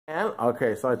And,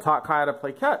 okay, so I taught Kai how to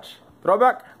play catch. Throw it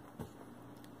back.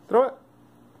 Throw it.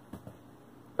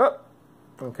 Oh.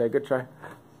 Okay, good try.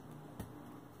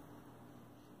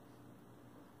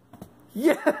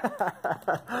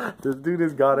 Yeah! This dude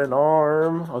has got an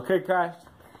arm. Okay, Kai.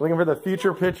 Looking for the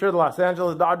future pitcher of the Los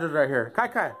Angeles Dodgers right here.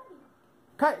 Kai.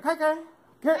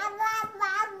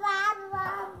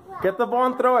 Get the ball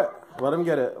and throw it. Let him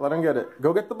get it.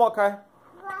 Go get the ball, Kai.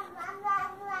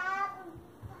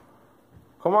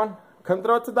 Come on. Come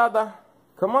throw it to Dada.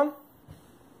 Come on.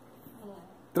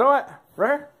 Throw it. Right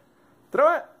here.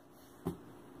 Throw it.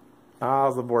 Ah,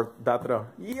 was the board. Bad throw.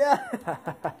 Yeah.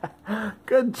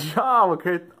 Good job.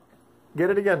 Okay. Get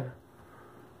it again.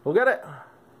 We'll get it.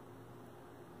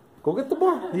 Go get the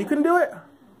ball. You can do it.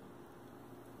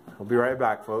 We'll be right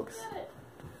back, folks.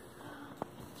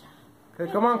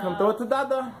 Okay, come on. Come throw it to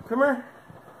Dada. Come here.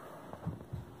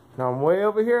 Now I'm way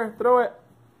over here. Throw it.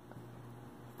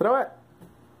 Throw it.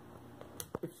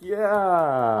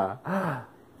 Yeah.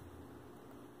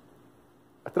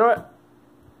 Throw it.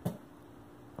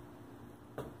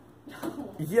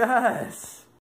 Yes.